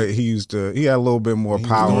Floyd. He had a little bit more He was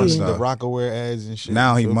power doing and the stuff. Rockaware ads and shit.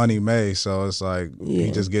 Now he You feel me? money made, so it's like Yeah.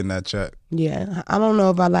 he just getting that check. Yeah, I don't know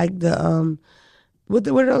if I like the what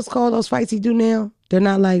are those called? Those fights he do now? They're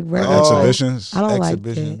not like regular Exhibitions. fights. I don't like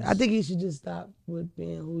Exhibitions. that. I think he should just stop with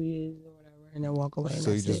being who he is or whatever, and then walk away. And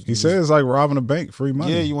So you that's just- it. He says it's like robbing a bank, free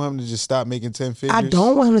money. Yeah, you want him to just stop making 10 figures? I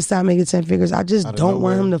don't want him to stop making 10 figures. I just Out of don't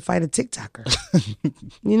want nowhere. him to fight a TikToker.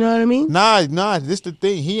 You know what I mean? Nah, this the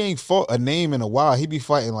thing. He ain't fought a name in a while. He be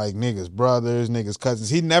fighting like niggas' brothers, niggas' cousins.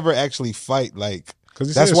 He never actually fight like. 'Cause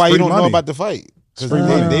he That's says why you free don't know money. about the fight. Because free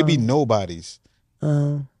they money. be nobodies.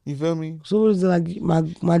 You feel me? So what is it like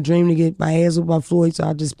my dream to get my ass whooped by Floyd, so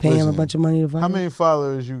I'll just pay him a Listen, bunch of money to fight How him? many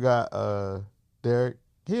followers you got, Derek?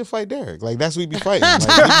 He'll fight Derek. Like, that's what he be fighting. Like, he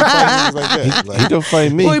be fighting niggas like that. He Like, can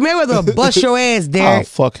fight me. Floyd Mayweather will bust your ass, I'll Derek.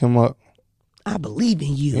 fuck him up. I believe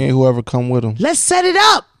in you. And whoever come with him. Let's set it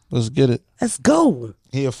up. Let's get it. Let's go.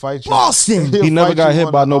 he'll fight you. Boston. He'll He never fight got you hit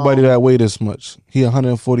on by the, nobody that weighed this much. He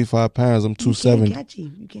 145 pounds. I'm You can't 270. catch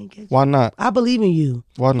you. You can't catch you. Why not? I believe in you.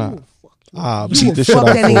 Why not? I'll You beat will the shit fuck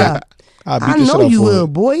out that for nigga it. up. I'll beat I the shit know out you for will,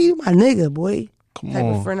 it. boy. You my nigga, boy. Come Type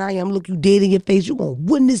of on. friend I am. Look you dead in your face. You gonna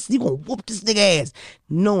witness. You gonna whoop this nigga ass,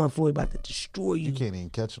 knowing Floyd about to destroy you. You can't even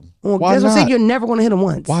catch him. Well, Why that's what I'm saying. not? You're never gonna hit him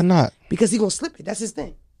once. Why not? Because he gonna slip it. That's his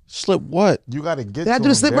thing. Slip what? You got to get Did I to do the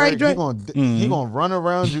him, slip right, Derek. Dre? He gonna run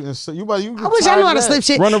around you and so you I wish I knew how to slip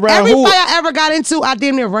shit. Run around Every who? fight I ever got into, I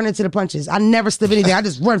damn near run into the punches. I never slip anything. I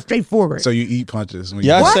just run straight forward. So you eat punches. When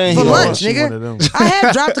Yeah, you I what? saying For he lunch, lost. She one of them. nigga. I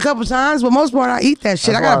have dropped a couple times, but most part I eat that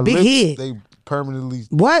shit. I got a big head. They permanently.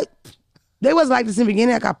 What? They wasn't like this in the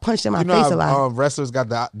beginning. I got punched in my You know face a lot. how wrestlers got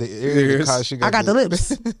the ears. I got the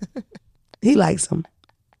lips. He likes them.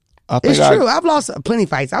 I think It's true. I've lost plenty of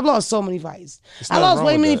fights. I've lost so many fights. I nothing lost wrong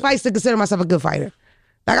way with many that. fights to consider myself a good fighter.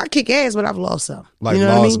 Like I kick ass, but I've lost some. like you know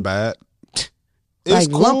what I lost mean? bad. It's Like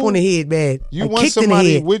lump cool. on the head, bad. You like want kicked in the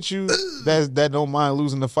somebody head. with you that don't mind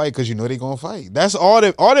losing the fight because you know they gonna fight. That's all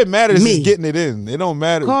that matters Me. is getting it in. It don't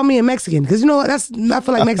matter. Call me a Mexican, because you know what? I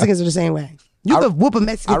feel like Mexicans are the same way. You could whoop a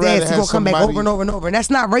Mexican's I'd rather ass, he's have gonna come back somebody- over and over and over. And that's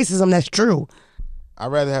not racism, that's true. I'd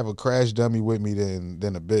rather have a crash dummy with me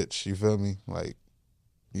than a bitch. You feel me? Like,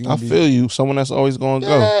 I feel you. Someone that's always going to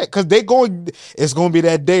go. Yeah, because it's going to be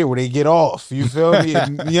that day where they get off. You feel me?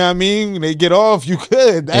 And, you know what I mean? When they get off, you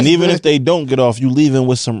could. That's And even good. if they don't get off, you leaving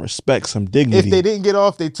with some respect, some dignity. If they didn't get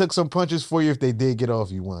off, they took some punches for you. If they did get off,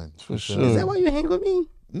 you won. For Is sure. that why you hang with me?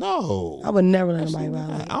 No. I would never let anybody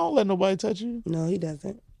violate. I don't let nobody touch you. No, he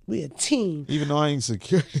doesn't. We a team. Even though I ain't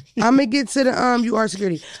security. I'm gonna get to the you are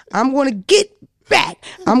security. I'm gonna get back.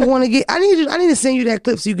 I need to send you that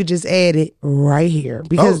clip so you could just add it right here.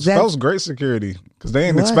 Because that was great security. Because they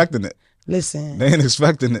ain't What? expecting it. Listen, They ain't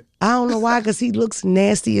expecting it. I don't know why, because he looks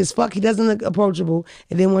nasty as fuck. He doesn't look approachable.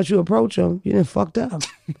 And then once you approach him, you done fucked up.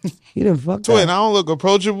 You done fucked Twin, I up. don't look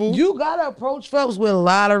approachable. You gotta approach Phelps with a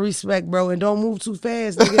lot of respect, bro, and don't move too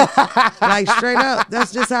fast, nigga. Like straight up.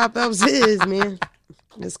 That's just how Phelps is, man.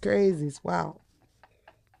 It's crazy. It's wild.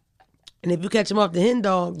 And if you catch him off the hen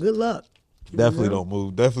dog, good luck. Definitely don't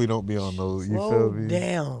move. Definitely don't be on those. You Slow feel me?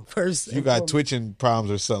 down. First, You got twitching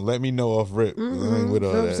problems or something. Let me know off rip. I ain't with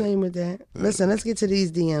all Phelps that. ain't with that. Listen, let's get to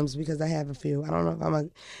these DMs because I have a few. I don't know if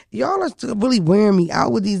I'm y'all are really wearing me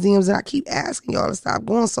out with these DMs, and I keep asking y'all to stop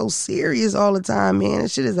going so serious all the time, man.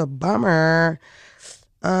 This shit is a bummer.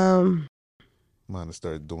 Mine to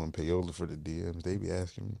start doing payola for the DMs. They be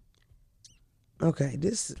asking me. Okay,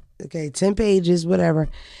 10 pages, whatever.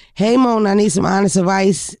 Hey, Mon, I need some honest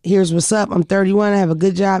advice. Here's what's up. I'm 31. I have a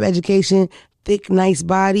good job, education, thick, nice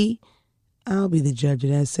body. I'll be the judge of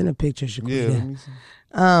that. Send a picture, Yeah. Shaquita. Let me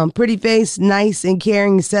see. Pretty face, nice and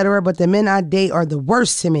caring, etc. But the men I date are the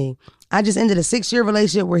worst to me. I just ended a 6-year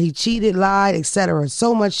relationship where he cheated, lied, etc.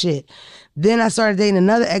 So much shit. Then I started dating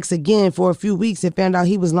another ex again for a few weeks and found out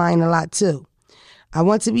he was lying a lot too. I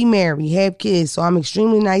want to be married, have kids, so I'm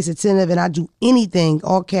extremely nice, attentive, and I do anything,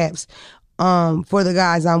 all caps, for the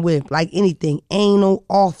guys I'm with. Like anything. Anal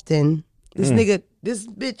often. This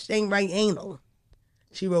bitch ain't write anal.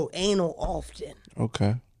 She wrote anal often.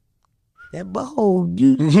 Okay. That butthole,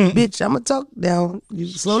 you bitch, I'ma talk down. You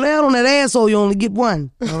slow down on that asshole, you only get one.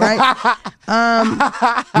 All right?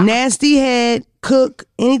 Nasty head, cook,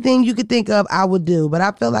 anything you could think of, I would do. But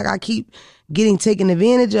I feel like I keep getting taken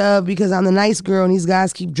advantage of because I'm the nice girl and these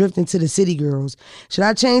guys keep drifting to the city girls. Should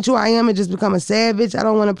I change who I am and just become a savage? I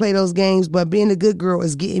don't want to play those games, but being a good girl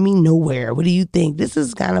is getting me nowhere. What do you think? This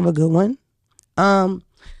is kind of a good one.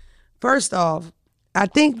 First off,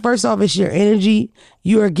 it's your energy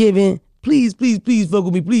you are giving. Please, please, please fuck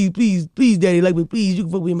with me. Please, please, please, daddy, like me. Please, you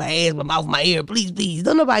can fuck with my ass, my mouth, my ear. Please, please.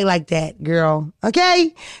 Don't nobody like that, girl.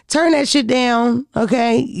 Okay? Turn that shit down.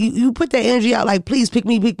 Okay? You put that energy out like, please pick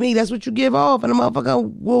me, pick me. That's what you give off. And the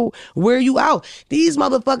motherfucker will wear you out. These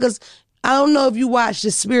motherfuckers, I don't know if you watched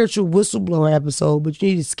the spiritual whistleblower episode, but you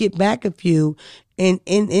need to skip back a few and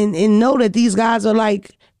know that these guys are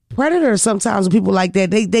like predators sometimes with people like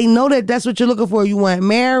that. They know that that's what you're looking for. You want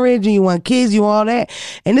marriage and you want kids, you want all that.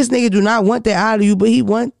 And this nigga do not want that out of you, but he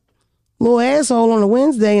want little asshole on a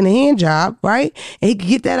Wednesday and a hand job, right? And he can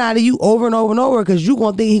get that out of you over and over and over because you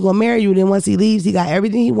gonna think he gonna marry you. Then once he leaves, he got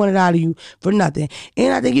everything he wanted out of you for nothing.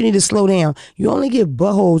 And I think you need to slow down. You only give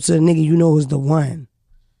buttholes to the nigga you know is the one.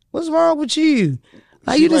 What's wrong with you?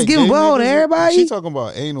 Like you just give gay butthole to niggas? everybody? She talking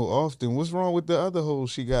about anal often. What's wrong with the other hole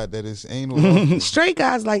she got that is anal often? Straight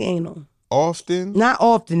guys like anal. Often? Not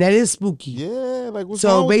often. That is spooky. Yeah, like what's So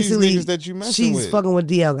wrong with basically, these niggas that you messing she's with? fucking with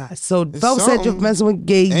DL guys. So It's folks said you're something. messing with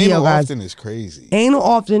gay DL Anal guys. often is crazy. Anal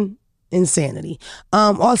often, insanity.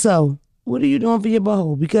 Also, what are you doing for your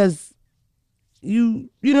butthole? Because you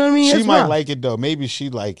know what I mean? She That's might wrong. like it though. Maybe she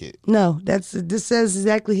like it. No, this says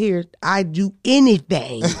exactly here. I do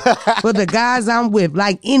anything for the guys I'm with,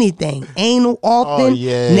 like anything. Anal often, Oh,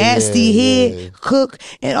 yeah, nasty yeah, head, yeah. cook.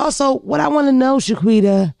 And also, what I want to know,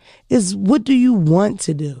 Shaquita, is what do you want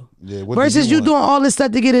to do? Yeah, what do Versus you want? doing all this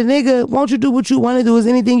stuff to get a nigga. Won't you do what you want to do? Is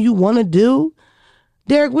anything you want to do?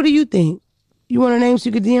 Derek, what do you think? You want her name so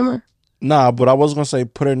you could DM her? Nah, but I was gonna say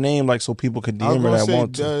put her name like so people could I was DM her gonna that say,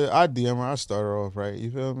 want to. I DM her. I start her off right.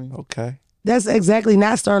 You feel me? Okay. That's exactly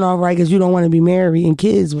not starting off right because you don't want to be married and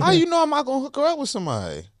kids with How her. you know I'm not gonna hook her up with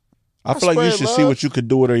somebody? I feel like you spread should see love. what you could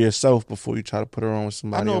do with her yourself before you try to put her on with I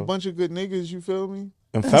somebody know a else. bunch of good niggas. You feel me?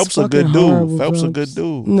 And That's Phelps a good fucking dude. horrible, Phelps a Phelps. good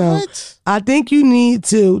dude. No. What? I think you need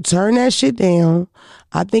to turn that shit down.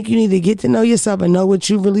 I think you need to get to know yourself and know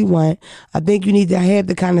what you really want. I think you need to have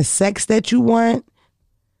the kind of sex that you want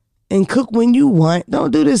and cook when you want.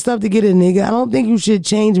 Don't do this stuff to get a nigga. I don't think you should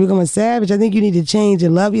change and become a savage. I think you need to change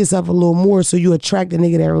and love yourself a little more so you attract a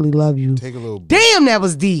nigga that really love you. Take a little. Damn, that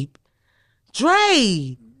was deep.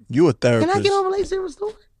 Dre, You a can therapist. I get on relationship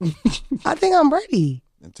restore? I think I'm ready.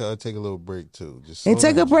 And tell her to take a little break too. Just And slow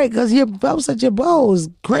take a down. break because your upset your bowl is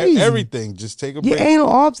crazy. Everything. Just take a Your break. anal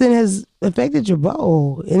often has affected your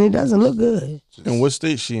bowl, and it doesn't look good. And what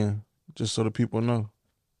state she in? Just so the people know.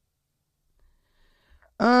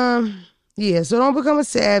 Yeah. So don't become a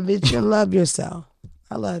savage and love yourself.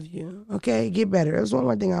 I love you. Okay, get better. That's one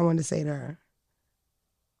more thing I wanted to say to her.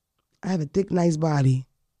 I have a thick, nice body.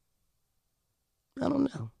 I don't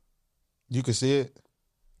know. You can see it.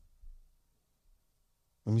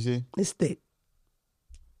 Let me see. It's thick.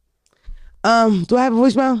 Do I have a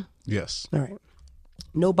voicemail? Yes. All right.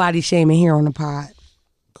 Nobody shaming here on the pod.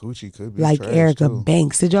 Coochie could be Like trash, Erica too.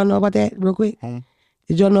 Banks. Did y'all know about that real quick?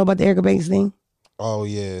 Did y'all know about the Erica Banks thing? Oh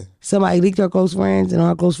yeah. Somebody leaked her close friends, and on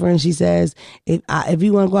her close friends, she says, if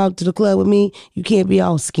you want to go out to the club with me, you can't be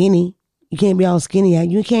all skinny. You can't be all skinny.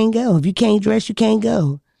 You can't go. If you can't dress, you can't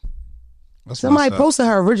go. That's Somebody messed up. posted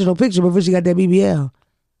her original picture before she got that BBL.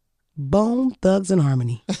 Bone Thugs and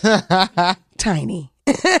Harmony. Tiny.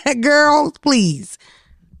 Girls, please.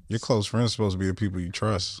 Your close friends supposed to be the people you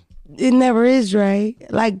trust. It never is, Dre.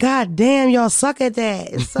 Like, god damn, y'all suck at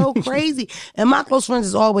that. It's so crazy. And my close friends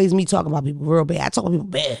is always me talking about people real bad. I talk about people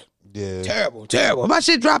bad. Yeah. Terrible, terrible. If my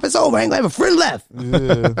shit drop, it's over. I ain't gonna have a friend left.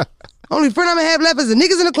 Yeah. Only friend I'm gonna have left is the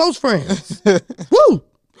niggas and the close friends. Woo!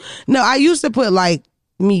 No, I used to put like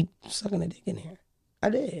me sucking a dick in there. I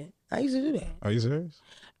did. I used to do that. Are you serious?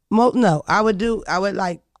 No, I would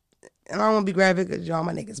like, and I don't want to be graphic because y'all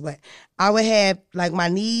my niggas, but I would have like my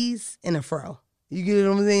knees in a fro. You get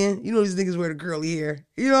what I'm saying? You know these niggas wear the curly hair.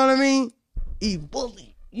 You know what I mean? Eating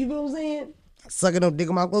pussy. You know what I'm saying? Sucking no dick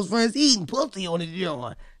on my close friends, eating pussy on the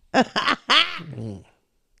joint. I'm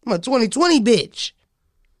a 2020 bitch.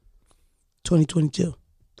 2022.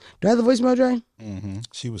 Do I have the voicemail, Dre? Mm-hmm.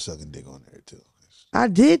 She was sucking dick on there too. I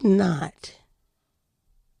did not.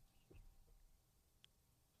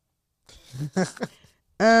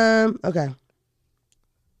 Okay.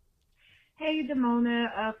 Hey,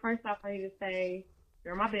 Damona. First off, I need to say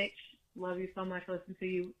you're my bitch. Love you so much. Listen to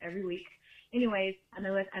you every week. Anyways,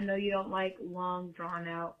 I know you don't like long, drawn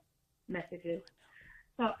out messages.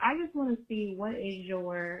 So I just want to see what is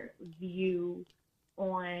your view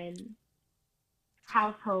on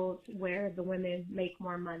households where the women make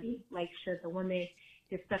more money? Like, should the women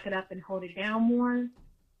just suck it up and hold it down more?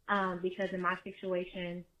 Because in my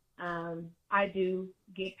situation, I do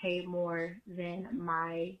get paid more than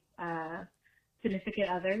my significant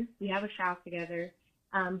other. We have a child together.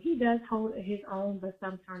 He does hold his own, but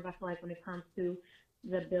sometimes I feel like when it comes to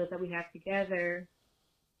the bills that we have together,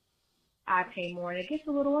 I pay more, and it gets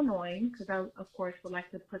a little annoying because I, of course, would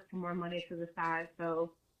like to put some more money to the side.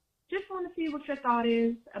 So just want to see what your thought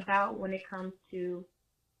is about when it comes to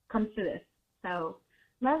this. So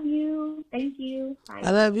love you. Thank you. Bye.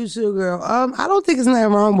 I love you too, girl. I don't think there's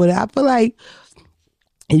nothing wrong with it. I feel like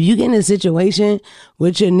if you get in a situation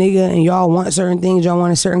with your nigga and y'all want certain things, y'all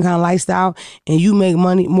want a certain kind of lifestyle, and you make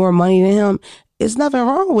more money than him, it's nothing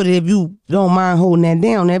wrong with it if you don't mind holding that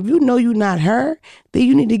down. Now, if you know you're not her, then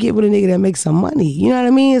you need to get with a nigga that makes some money. You know what I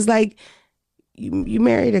mean? It's like you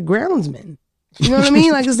married a groundsman. You know what I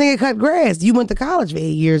mean? Like this nigga cut grass. You went to college for 8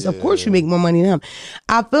 years. Of course you make more money than him.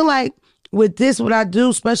 I feel like with this, what I do,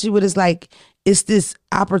 especially with it's this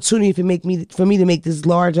opportunity for me to make this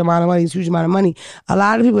large amount of money, this huge amount of money. A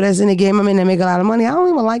lot of people that's in the game, I mean, that make a lot of money, I don't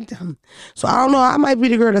even like them. So I don't know. I might be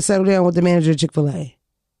the girl that settle down with the manager of Chick-fil-A.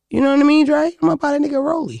 You know what I mean, Dre? I'm gonna buy that nigga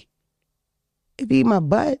Rolly. If he eat my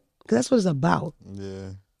butt, because that's what it's about. Yeah.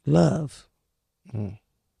 Love.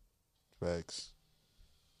 Facts.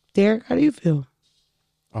 Derek, how do you feel?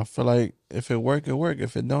 I feel like if it work, it work.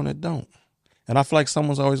 If it don't, it don't. And I feel like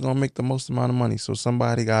someone's always gonna make the most amount of money, so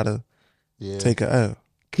somebody gotta take a L.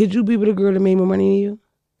 Could you be with a girl that made more money than you?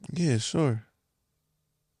 Yeah, sure.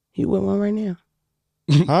 You with one right now?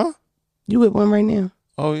 Huh? You with one right now?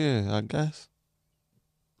 Oh yeah, I guess.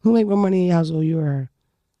 Who make more money in your household, you or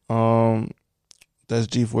her? That's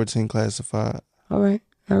G14 classified. All right,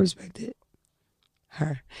 I respect it.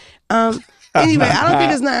 Her. Anyway, I don't think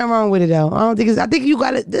there's nothing wrong with it though. I think you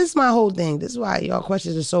got it. This is my whole thing. This is why y'all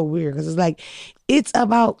questions are so weird, because it's like, it's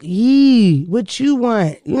about what you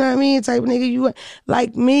want. You know what I mean? Type of nigga you want.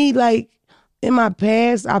 Like me, like in my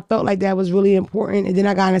past, I felt like that was really important, and then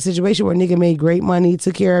I got in a situation where a nigga made great money,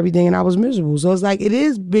 took care of everything, and I was miserable. So it's like, it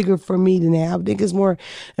is bigger for me than that. I think it's more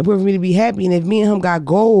important for me to be happy, and if me and him got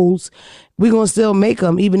goals, we gonna still make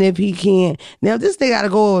them, even if he can't. Now, if this nigga got a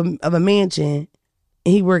goal of a mansion,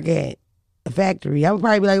 and he work at a factory, I would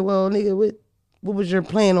probably be like, well, nigga, what was your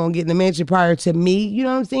plan on getting a mansion prior to me? You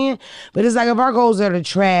know what I'm saying? But it's like, if our goals are to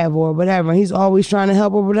travel or whatever, and he's always trying to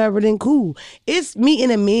help or whatever, then cool. It's meeting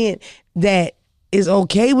a man that is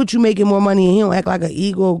okay with you making more money and he don't act like an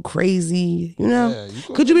ego crazy, you know?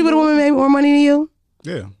 Yeah, could you be with a woman make more money than you?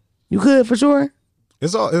 Yeah. You could, for sure.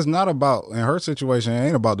 It's not about, in her situation, it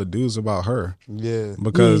ain't about the dudes, about her. Yeah.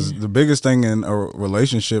 Because the biggest thing in a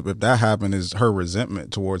relationship, if that happened, is her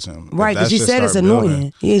resentment towards him. Right, because she said it's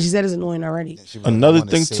annoying. Yeah, she said it's annoying already. Another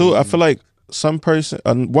thing too, I feel like one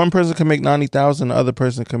person can make 90,000, the other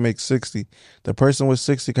person can make 60. The person with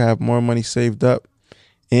 60 can have more money saved up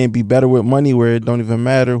and be better with money, where it don't even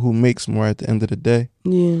matter who makes more at the end of the day.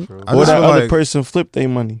 Yeah. Or that other person flip their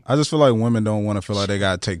money. I just feel like women don't want to feel like they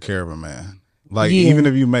gotta take care of a man. Like, even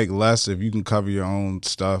if you make less, if you can cover your own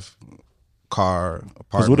stuff, car,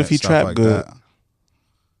 apartment, what if he stuff trap like good? that.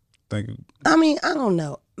 Thank you. I mean, I don't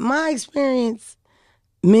know. My experience,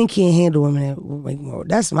 men can't handle women that make more.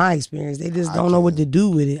 That's my experience. They just don't know what to do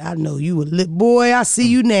with it. I know you a lit boy. I see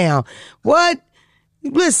you now. What?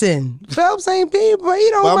 Listen, Phelps ain't people. He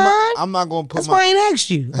don't mind. I'm not gonna put. That's why I ain't asked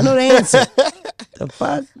you. I know the answer. The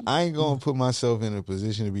fuck? I ain't gonna put myself in a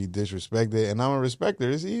position to be disrespected, and I'm a respecter.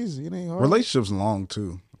 It's easy. It ain't hard. Relationships long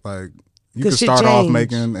too. Like, you can 'Cause shit start off change.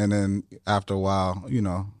 making, and then after a while, I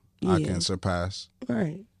Yeah. can surpass.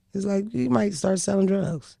 Right. It's like you might start selling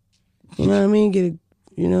drugs. You know what I mean? Get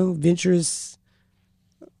a, venturous.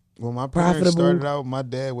 When my parents Profitable. started out, my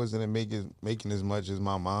dad wasn't making as much as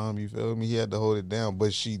my mom. You feel me? He had to hold it down,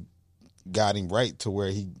 but she got him right to where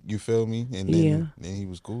you feel me, and then he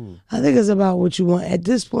was cool. I think it's about what you want. At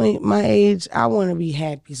this point, my age, I want to be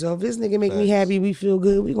happy. So if this nigga make me happy, we feel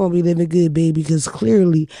good, we gonna be living good, baby. Because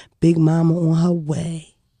clearly, Big Mama on her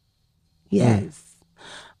way. Yes.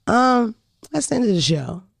 That's the end of the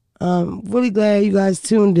show. Really glad you guys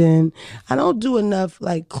tuned in. I don't do enough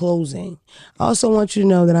closing. I also want you to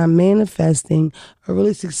know that I'm manifesting a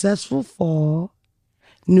really successful fall,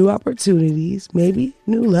 new opportunities, maybe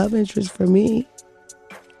new love interest for me.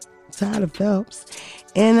 Tired of Phelps.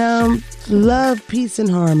 And love, peace,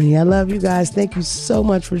 and harmony. I love you guys. Thank you so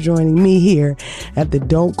much for joining me here at the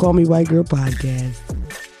Don't Call Me White Girl podcast.